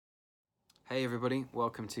Hey everybody,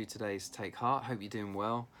 welcome to today's Take Heart. Hope you're doing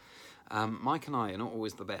well. Mike and I are not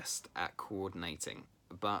always the best at coordinating,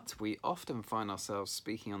 but we often find ourselves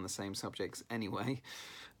speaking on the same subjects anyway.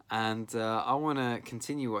 And I want to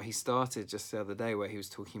continue what he started just the other day, where he was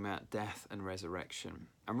talking about death and resurrection.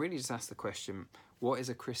 And really just ask the question, what is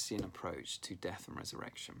a Christian approach to death and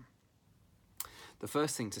resurrection? The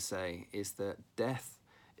first thing to say is that death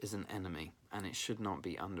is an enemy and it should not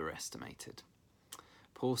be underestimated.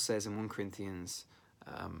 Paul says in 1 Corinthians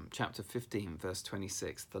chapter 15, verse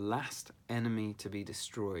 26, the last enemy to be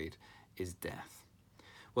destroyed is death.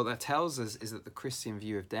 What that tells us is that the Christian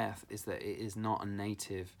view of death is that it is not a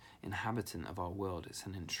native inhabitant of our world. It's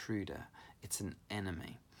an intruder. It's an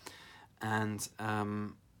enemy. And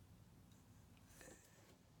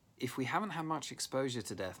if we haven't had much exposure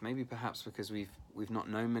to death, maybe perhaps because we've not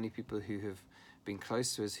known many people who have been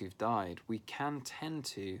close to us who've died, we can tend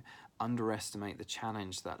to underestimate the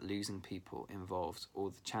challenge that losing people involves, or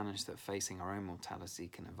the challenge that facing our own mortality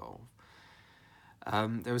can involve.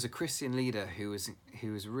 There was a Christian leader who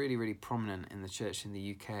was really, really prominent in the church in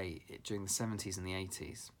the UK during the 70s and the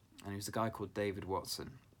 80s, and he was a guy called David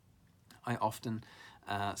Watson. I often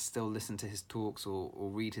still listen to his talks or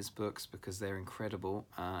read his books because they're incredible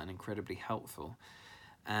and incredibly helpful.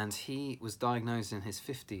 And he was diagnosed in his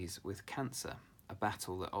 50s with cancer, a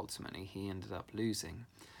battle that ultimately he ended up losing.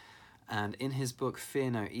 And in his book,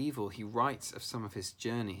 Fear No Evil, he writes of some of his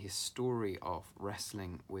journey, his story of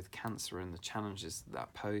wrestling with cancer and the challenges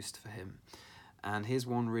that posed for him. And here's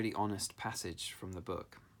one really honest passage from the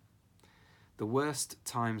book. The worst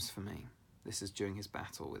times for me, this is during his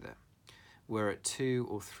battle with it, were at 2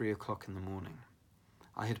 or 3 o'clock in the morning.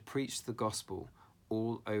 I had preached the gospel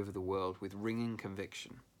all over the world with ringing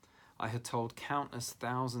conviction. I had told countless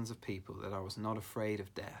thousands of people that I was not afraid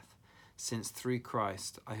of death, since through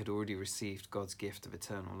Christ I had already received God's gift of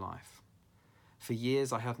eternal life. For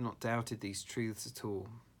years I had not doubted these truths at all,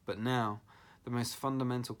 but now the most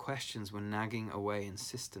fundamental questions were nagging away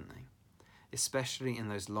insistently, especially in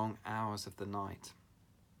those long hours of the night.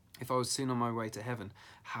 If I was soon on my way to heaven,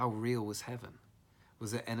 how real was heaven?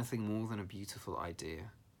 Was there anything more than a beautiful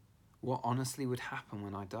idea? What honestly would happen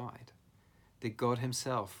when I died? Did God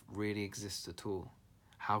himself really exist at all?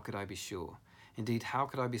 How could I be sure? Indeed, how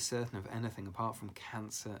could I be certain of anything apart from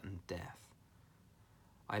cancer and death?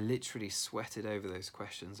 I literally sweated over those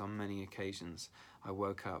questions on many occasions. I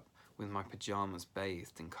woke up with my pajamas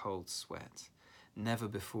bathed in cold sweat. Never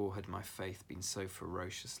before had my faith been so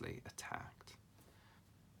ferociously attacked.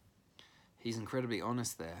 He's incredibly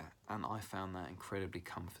honest there, and I found that incredibly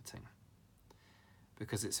comforting.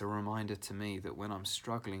 Because it's a reminder to me that when I'm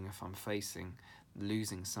struggling, if I'm facing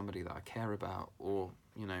losing somebody that I care about, or,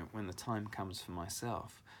 when the time comes for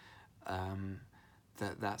myself,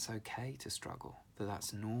 that's okay to struggle,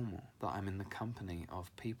 that's normal, that I'm in the company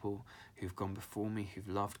of people who've gone before me, who've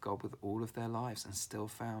loved God with all of their lives and still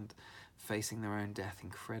found facing their own death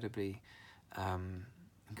incredibly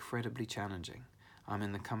challenging. I'm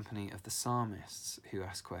in the company of the psalmists who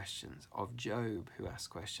ask questions, of Job who asks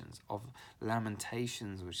questions, of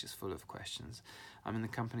Lamentations, which is full of questions. I'm in the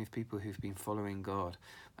company of people who've been following God,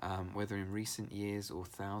 whether in recent years or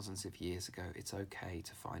thousands of years ago. It's okay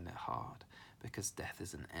to find it hard because death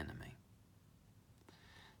is an enemy.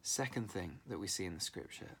 Second thing that we see in the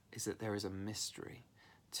scripture is that there is a mystery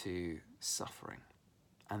to suffering.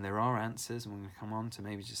 And there are answers, and we're going to come on to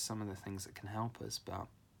maybe just some of the things that can help us, but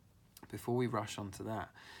before we rush on to that,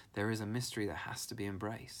 there is a mystery that has to be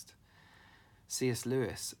embraced. C.S.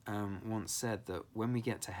 Lewis once said that when we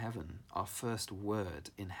get to heaven, our first word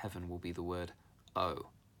in heaven will be the word "oh,"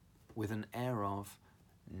 with an air of,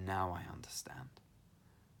 now I understand.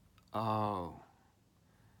 Oh,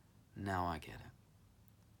 now I get it.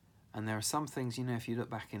 And there are some things, if you look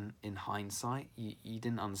back in hindsight, you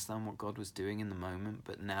didn't understand what God was doing in the moment,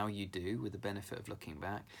 but now you do with the benefit of looking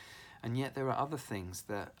back. And yet there are other things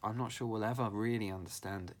that I'm not sure we'll ever really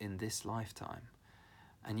understand in this lifetime.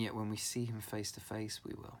 And yet when we see him face to face,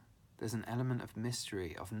 we will. There's an element of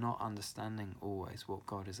mystery, of not understanding always what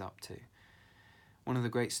God is up to. One of the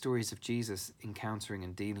great stories of Jesus encountering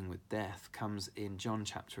and dealing with death comes in John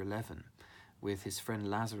chapter 11 with his friend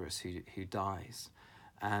Lazarus who dies.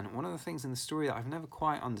 And one of the things in the story that I've never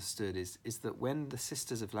quite understood is that when the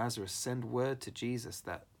sisters of Lazarus send word to Jesus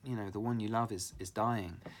that, the one you love is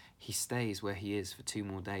dying, he stays where he is for 2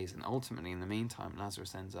 more days. And ultimately, in the meantime,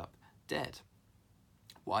 Lazarus ends up dead.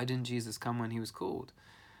 Why didn't Jesus come when he was called?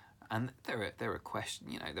 And there are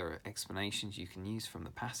questions, there are explanations you can use from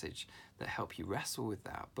the passage that help you wrestle with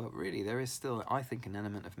that. But really, there is still, I think, an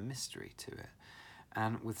element of mystery to it.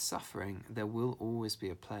 And with suffering, there will always be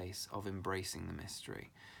a place of embracing the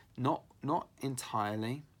mystery. Not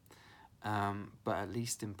entirely, but at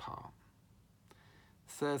least in part.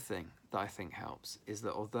 Third thing that I think helps is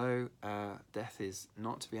that although death is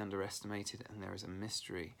not to be underestimated and there is a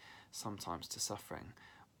mystery sometimes to suffering,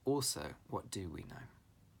 also what do we know?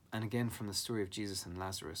 And again, from the story of Jesus and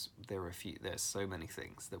Lazarus, there's so many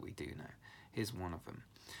things that we do know. Here's one of them.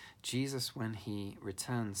 Jesus, when he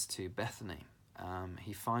returns to Bethany,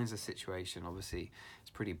 he finds a situation, obviously it's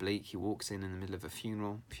pretty bleak. He walks in the middle of a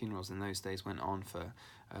funeral. Funerals in those days went on for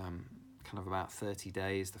kind of about 30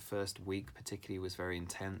 days. The first week particularly was very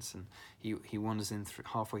intense, and he wanders in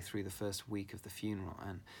halfway through the first week of the funeral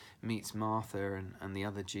and meets Martha and the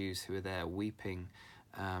other Jews who are there weeping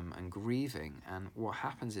and grieving. And what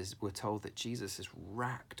happens is we're told that Jesus is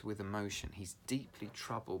racked with emotion. He's deeply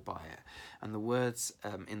troubled by it. And the words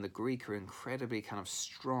in the Greek are incredibly kind of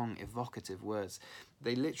strong, evocative words.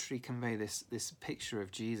 They literally convey this picture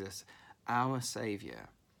of Jesus, our Saviour,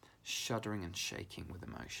 shuddering and shaking with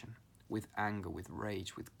emotion, with anger, with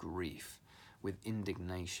rage, with grief, with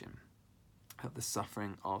indignation at the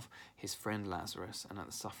suffering of his friend Lazarus and at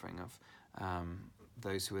the suffering of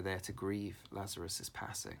those who were there to grieve Lazarus'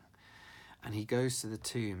 passing. And he goes to the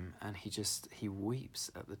tomb and he weeps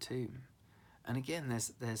at the tomb. And again,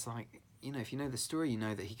 there's like, if you know the story, you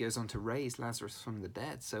know that he goes on to raise Lazarus from the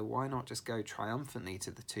dead. So why not just go triumphantly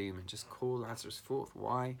to the tomb and just call Lazarus forth?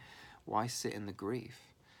 Why sit in the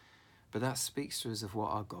grief? But that speaks to us of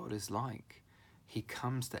what our God is like. He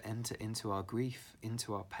comes to enter into our grief,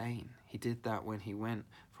 into our pain. He did that when he went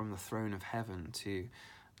from the throne of heaven to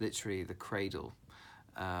literally the cradle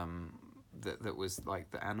that was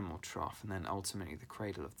like the animal trough, and then ultimately the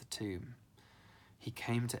cradle of the tomb. He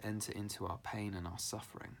came to enter into our pain and our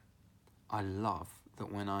suffering. I love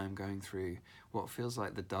that when I am going through what feels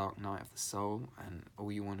like the dark night of the soul, and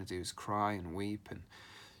all you want to do is cry and weep and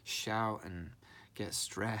shout and get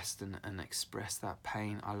stressed and express that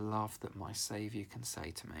pain, I love that my Saviour can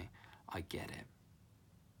say to me, I get it.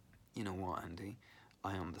 You know what, Andy?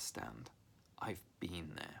 I understand. I've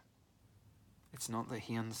been there. It's not that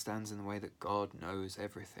he understands in the way that God knows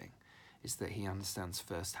everything. It's that he understands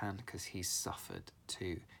firsthand because he's suffered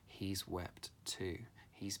too. He's wept too.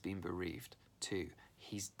 He's been bereaved too.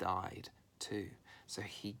 He's died too. So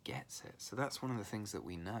he gets it. So that's one of the things that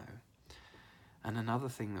we know. And another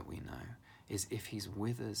thing that we know is if he's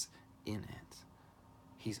with us in it,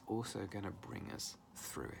 he's also going to bring us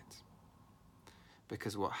through it.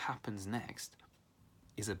 Because what happens next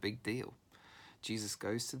is a big deal. Jesus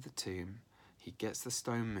goes to the tomb, he gets the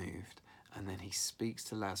stone moved, and then he speaks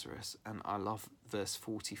to Lazarus. And I love verse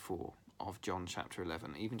 44 of John chapter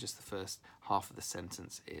 11. Even just the first half of the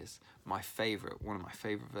sentence is one of my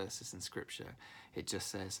favorite verses in Scripture. It just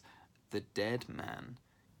says, the dead man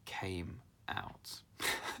came out.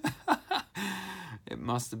 It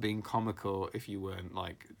must have been comical if you weren't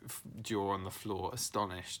like jaw on the floor,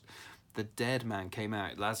 astonished. The dead man came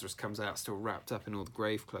out. Lazarus comes out still wrapped up in all the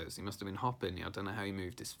grave clothes. He must have been hopping. I don't know how he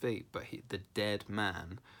moved his feet, but the dead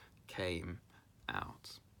man came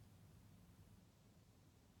out.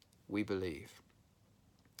 We believe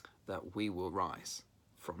that we will rise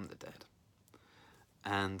from the dead.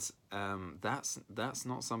 And that's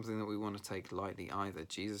not something that we want to take lightly either.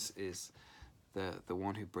 Jesus is the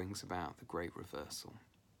one who brings about the great reversal.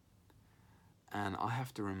 And I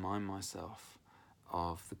have to remind myself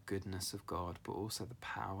of the goodness of God, but also the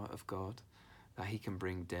power of God, that he can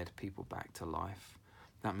bring dead people back to life.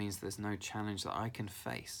 That means there's no challenge that I can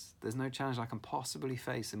face. There's no challenge I can possibly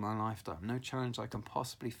face in my lifetime. No challenge I can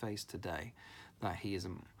possibly face today that he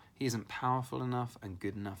isn't powerful enough and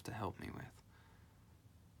good enough to help me with.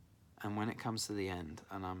 And when it comes to the end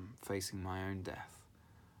and I'm facing my own death,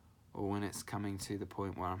 or when it's coming to the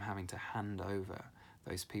point where I'm having to hand over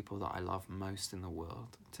those people that I love most in the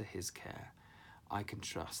world to his care, I can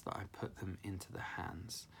trust that I put them into the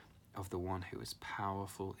hands of the one who is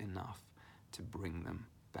powerful enough to bring them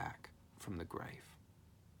back from the grave.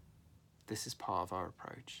 This is part of our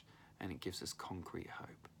approach, and it gives us concrete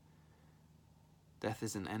hope. Death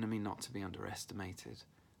is an enemy not to be underestimated.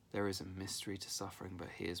 There is a mystery to suffering, but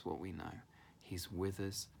here's what we know. He's with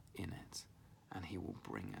us in it, and he will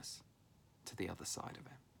bring us to the other side of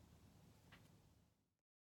it.